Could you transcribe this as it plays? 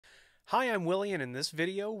Hi, I'm Willie, and in this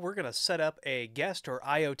video we're going to set up a guest or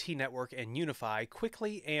IoT network in UniFi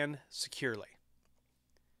quickly and securely.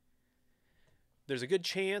 There's a good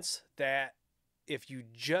chance that if you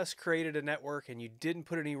just created a network and you didn't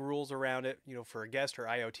put any rules around it, for a guest or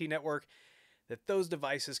IoT network, that those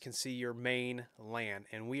devices can see your main LAN,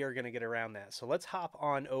 and we are going to get around that. So let's hop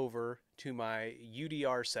on over to my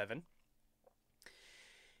UDR7.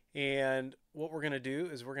 And what we're going to do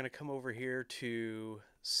is we're going to come over here to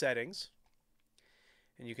settings.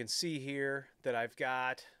 And you can see here that I've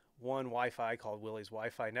got one Wi-Fi called Willie's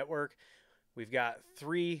Wi-Fi network. We've got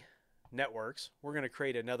 3 networks. We're going to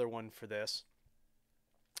create another one for this.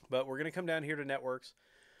 But we're going to come down here to networks.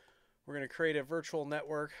 We're going to create a virtual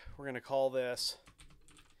network. We're going to call this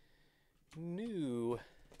new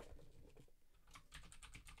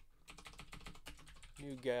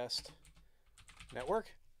guest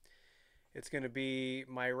network. It's going to be,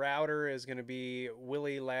 my router is going to be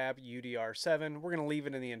Willie Lab UDR7. We're going to leave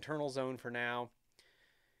it in the internal zone for now.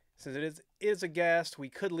 Since it is a guest, we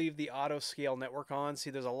could leave the auto scale network on.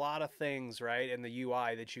 See, there's a lot of things, right, in the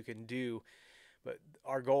UI that you can do. But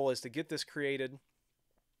our goal is to get this created,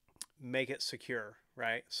 make it secure,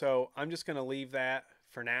 right? So I'm just going to leave that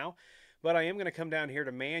for now. But I am going to come down here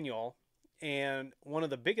to manual. And one of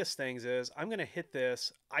the biggest things is I'm going to hit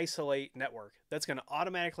this isolate network. That's going to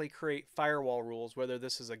automatically create firewall rules, whether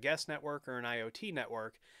this is a guest network or an IoT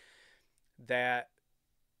network, that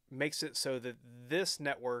makes it so that this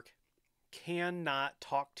network cannot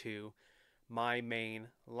talk to my main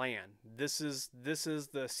LAN. This is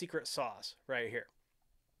the secret sauce right here.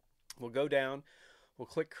 We'll go down, we'll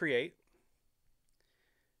click create.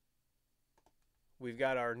 We've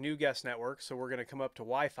got our new guest network, so we're going to come up to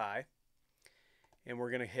Wi-Fi. And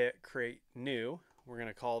we're going to hit create new. We're going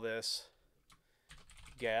to call this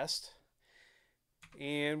guest.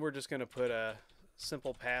 And we're just going to put a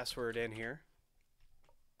simple password in here.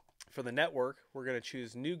 For the network, we're going to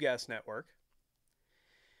choose new guest network.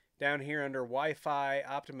 Down here under Wi-Fi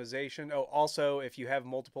optimization. Oh, also, if you have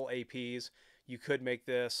multiple APs, you could make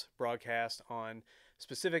this broadcast on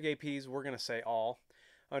specific APs. We're going to say all.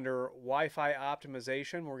 Under Wi-Fi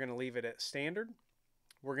optimization, we're going to leave it at standard.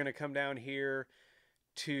 We're going to come down here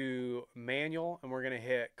to manual, and we're going to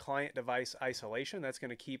hit client device isolation. That's going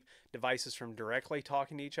to keep devices from directly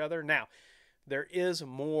talking to each other. Now, there is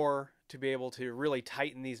more to be able to really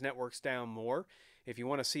tighten these networks down more. If you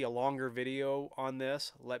want to see a longer video on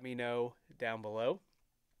this, let me know down below.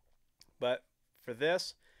 But for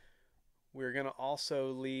this, we're going to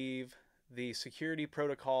also leave the security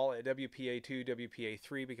protocol at WPA2,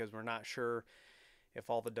 WPA3, because we're not sure if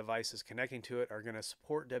all the devices connecting to it are going to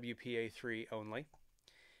support WPA3 only.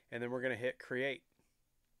 And then we're going to hit create.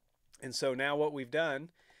 And so now what we've done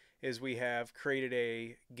is we have created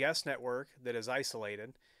a guest network that is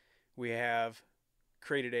isolated. We have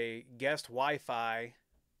created a guest Wi-Fi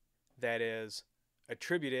that is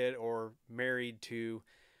attributed or married to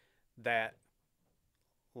that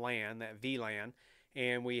LAN, that VLAN.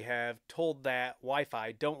 And we have told that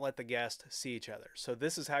Wi-Fi, don't let the guest see each other. So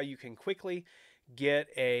this is how you can quickly get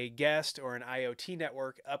a guest or an IoT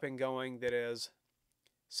network up and going that is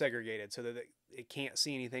segregated so that it can't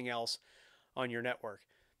see anything else on your network.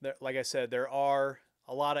 Like I said, there are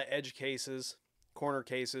a lot of edge cases, corner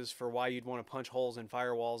cases for why you'd want to punch holes in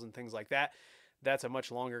firewalls and things like that. That's a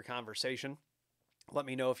much longer conversation. Let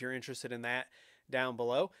me know if you're interested in that down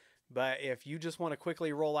below. But if you just want to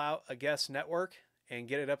quickly roll out a guest network and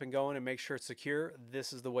get it up and going and make sure it's secure,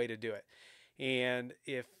 this is the way to do it. And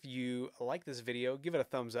if you like this video, give it a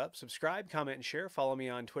thumbs up, subscribe, comment, and share. Follow me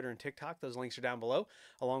on Twitter and TikTok. Those links are down below,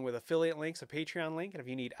 along with affiliate links, a Patreon link. And if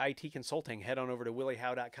you need IT consulting, head on over to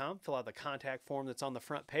williehow.com, fill out the contact form that's on the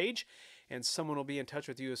front page, and someone will be in touch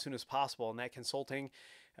with you as soon as possible. And that consulting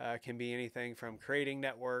can be anything from creating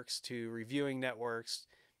networks to reviewing networks,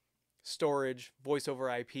 storage, voice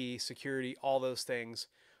over IP, security, all those things.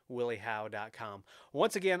 williehow.com.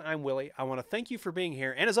 Once again, I'm Willie. I want to thank you for being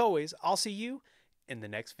here, and as always, I'll see you in the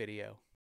next video.